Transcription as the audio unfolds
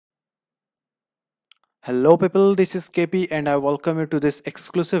Hello people, this is KP and I welcome you to this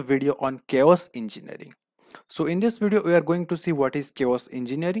exclusive video on chaos engineering. So in this video we are going to see what is chaos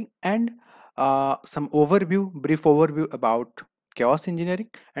engineering and some brief overview about chaos engineering,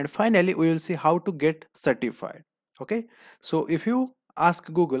 and finally we will see how to get certified. Okay, so if you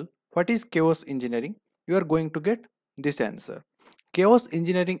ask Google what is chaos engineering, you are going to get this answer. Chaos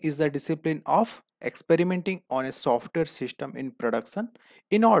engineering is the discipline of experimenting on a software system in production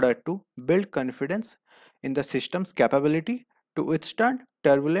in order to build confidence in the system's capability to withstand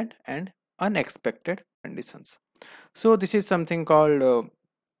turbulent and unexpected conditions. So this is something called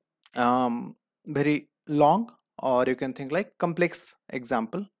very long, or you can think like complex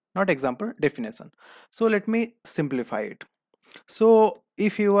example, not example, definition. So let me simplify it. So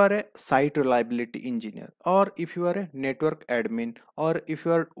if you are a site reliability engineer, or if you are a network admin, or if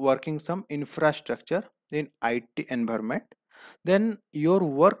you are working some infrastructure in IT environment, then your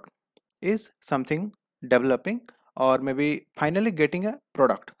work is something developing or maybe finally getting a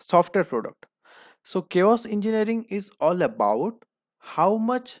product, software product. So chaos engineering is all about how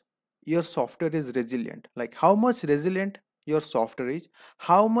much your software is resilient, like how much resilient your software is,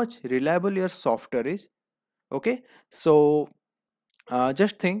 how much reliable your software is. Okay, so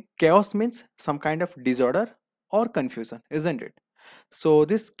just think chaos means some kind of disorder or confusion, isn't it? So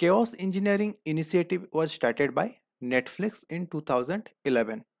this chaos engineering initiative was started by Netflix in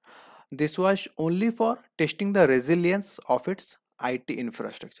 2011. This was only for testing the resilience of its IT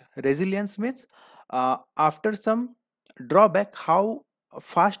infrastructure. Resilience means after some drawback, how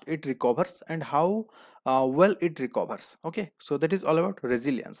fast it recovers and how well it recovers. Okay, so that is all about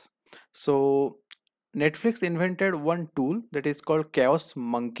resilience. So Netflix invented one tool that is called Chaos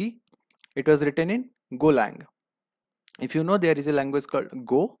Monkey. It was written in Golang. If you know, there is a language called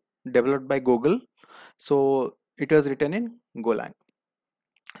Go developed by Google. So it was written in Golang.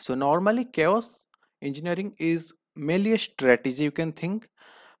 So normally chaos engineering is mainly a strategy, you can think,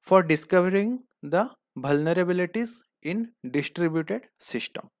 for discovering the vulnerabilities in distributed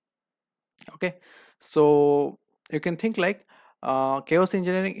system. Okay, so you can think like chaos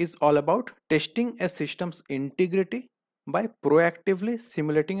engineering is all about testing a system's integrity by proactively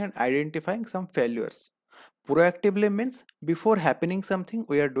simulating and identifying some failures. Proactively means before happening something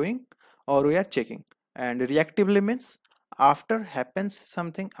we are doing or we are checking, and reactively means after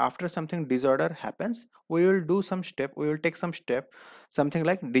something disorder happens, we will do some step, we will take some step, something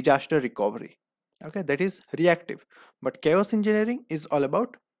like disaster recovery. Okay, that is reactive. But chaos engineering is all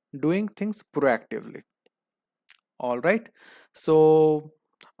about doing things proactively. All right, so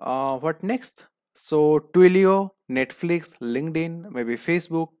what next? So Twilio, Netflix, LinkedIn, maybe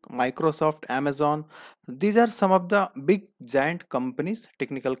Facebook, Microsoft, Amazon, these are some of the big giant companies,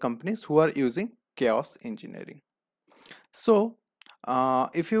 technical companies, who are using chaos engineering. So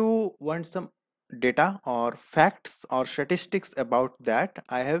if you want some data or facts or statistics about that,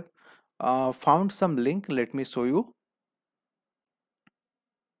 I have found some link. Let me show you.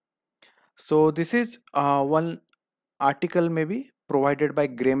 So this is one article maybe provided by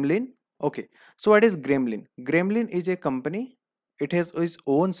Gremlin. Okay, so what is Gremlin? Gremlin is a company. It has its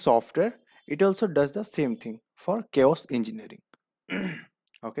own software. It also does the same thing for chaos engineering.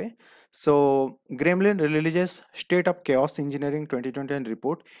 Okay, so Gremlin releases State of Chaos Engineering 2020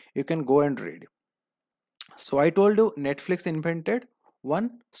 report. You can go and read. So I told you Netflix invented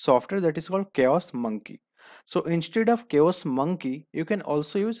one software that is called Chaos Monkey. So instead of Chaos Monkey, you can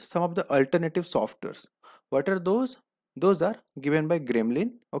also use some of the alternative softwares. What are those? Those are given by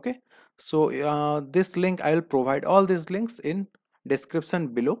Gremlin. Okay. So this link, I will provide all these links in description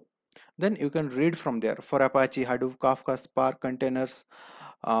below. Then you can read from there for Apache, Hadoop, Kafka, Spark, containers,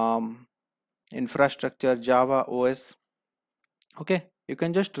 um, infrastructure, Java, OS. Okay, you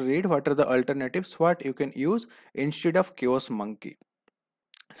can just read what are the alternatives, what you can use instead of Chaos Monkey.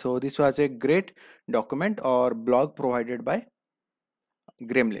 So this was a great document or blog provided by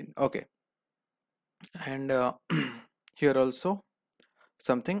Gremlin. Okay, and here also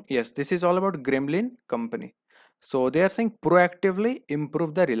something. Yes, this is all about Gremlin company. So they are saying proactively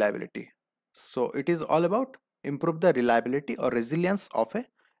improve the reliability. So it is all about improve the reliability or resilience of a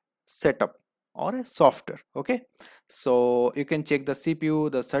setup or a software. Okay, so you can check the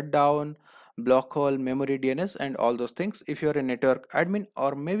CPU, the shutdown, block hole, memory, DNS, and all those things. If you are a network admin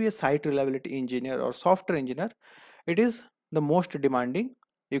or maybe a site reliability engineer or software engineer, it is the most demanding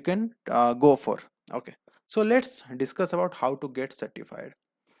you can go for. Okay, so let's discuss about how to get certified.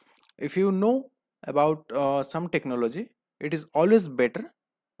 If you know about some technology, it is always better,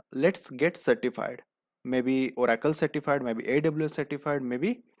 let's get certified. Maybe Oracle certified, maybe AWS certified,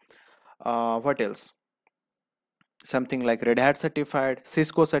 maybe what else, something like Red Hat certified,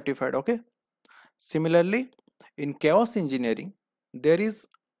 Cisco certified. Okay, Similarly, in chaos engineering, there is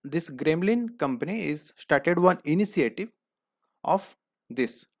this Gremlin company is started one initiative of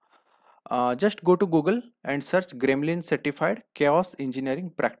this. Just go to Google and search Gremlin certified chaos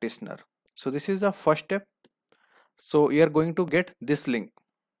engineering practitioner. So this is the first step. So you are going to get this link.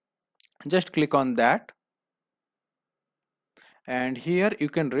 Just click on that, and here you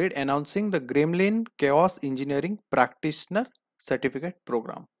can read announcing the Gremlin chaos engineering practitioner certificate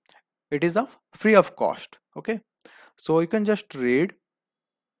program. It is of free of cost. Okay, so you can just read,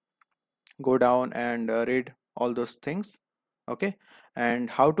 go down and read all those things. Okay, and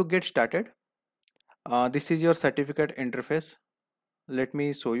how to get started. This is your certificate interface. Let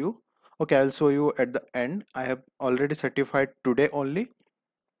me show you. Okay, I'll show you at the end. I have already certified today only.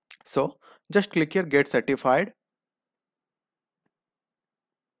 So just click here, get certified,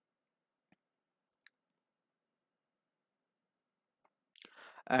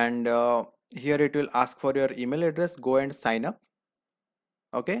 and here it will ask for your email address. Go and sign up.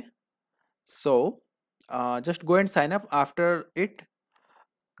 Okay, so just go and sign up. After it,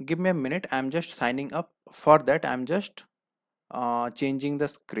 give me a minute. I'm just signing up. For that, I'm just changing the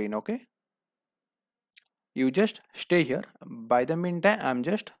screen. Okay, you just stay here. By the meantime, I'm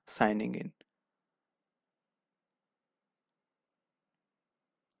just signing in.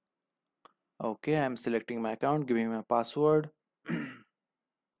 Okay, I'm selecting my account, giving my password.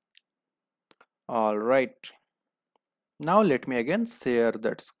 All right, now let me again share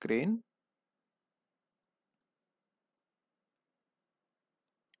that screen.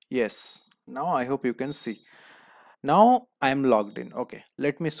 Yes, now I hope you can see. Now I'm logged in. Okay,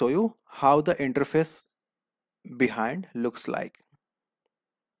 let me show you how the interface behind looks like.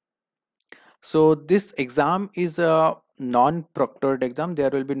 So this exam is a non-proctored exam. There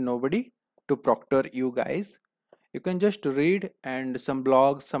will be nobody to proctor you guys. You can just read and some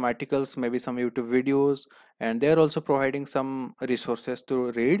blogs, some articles, maybe some YouTube videos, and they're also providing some resources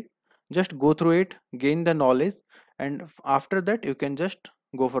to read. Just go through it, gain the knowledge, and after that you can just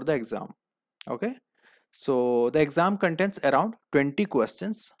go for the exam. Okay, so the exam contains around 20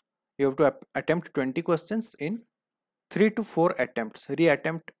 questions. You have to attempt 20 questions in 3 to 4 attempts.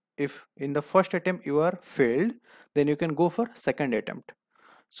 Reattempt. If in the first attempt you are failed, then you can go for second attempt.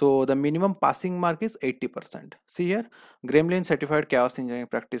 So the minimum passing mark is 80%. See here, Gremlin Certified Chaos Engineering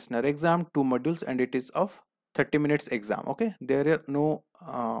Practitioner exam, 2 modules, and it is of 30 minutes exam. Okay, there are no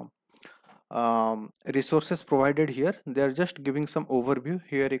resources provided here. They are just giving some overview.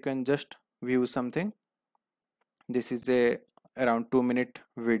 Here you can just view something. This is a around 2-minute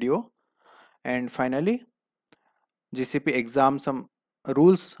video. And finally, GCP exam, some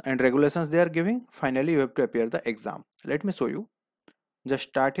rules and regulations they are giving. Finally, you have to appear the exam. Let me show you. Just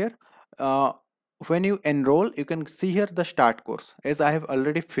start here. uh, when you enroll, you can see here the start course. As I have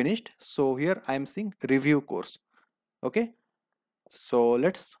already finished, so here I am seeing review course. Okay, so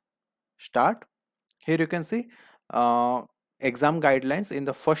let's start. Here you can see exam guidelines in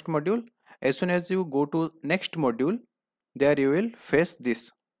the first module. As soon as you go to next module, there you will face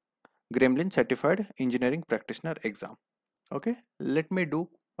this Gremlin Certified Engineering Practitioner exam. Okay, let me do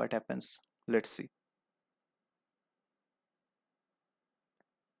what happens. Let's see.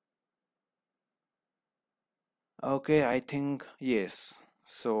 Okay, I think yes.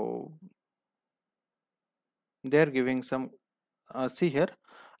 So they're giving some see here,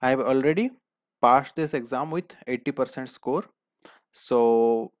 I have already passed this exam with 80% score.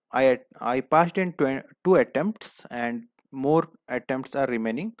 So I passed in 2 attempts and more attempts are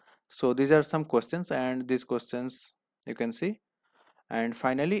remaining. So these are some questions, and these questions you can see, and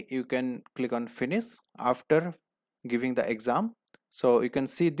finally you can click on finish after giving the exam. So you can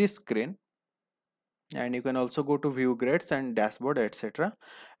see this screen, and you can also go to view grades and dashboard, etc.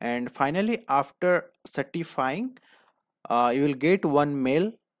 And finally, after certifying, you will get one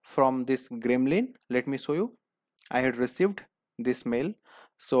mail from this Gremlin. Let me show you. I had received this mail.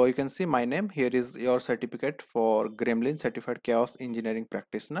 So you can see my name. Here is your certificate for Gremlin Certified Chaos Engineering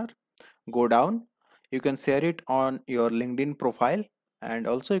Practitioner. Go down. You can share it on your LinkedIn profile, and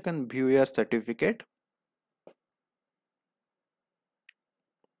also you can view your certificate.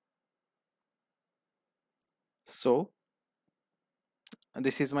 So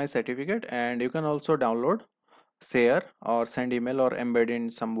this is my certificate, and you can also download, share, or send email or embed in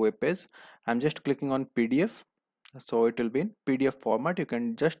some web page. I'm just clicking on PDF, so it will be in PDF format. You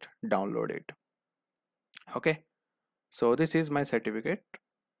can just download it. Okay, so this is my certificate.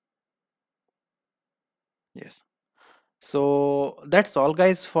 Yes, so that's all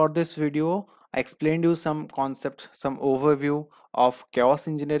guys for this video. I explained you some concepts, some overview of chaos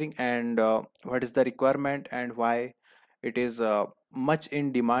engineering, and what is the requirement and why it is much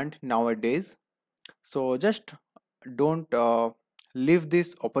in demand nowadays. So just don't leave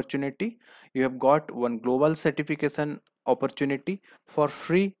this opportunity. You have got one global certification opportunity for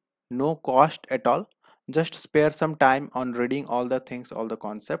free, no cost at all. Just spare some time on reading all the things, all the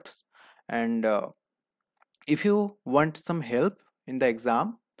concepts. And if you want some help in the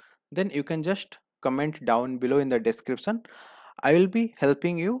exam, then you can just comment down below in the description. I will be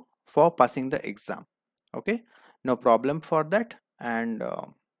helping you for passing the exam. Okay, no problem for that. And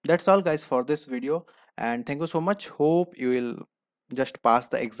that's all guys for this video. And thank you so much. Hope you will just pass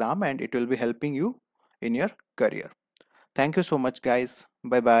the exam and it will be helping you in your career. Thank you so much guys.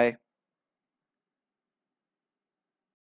 Bye bye.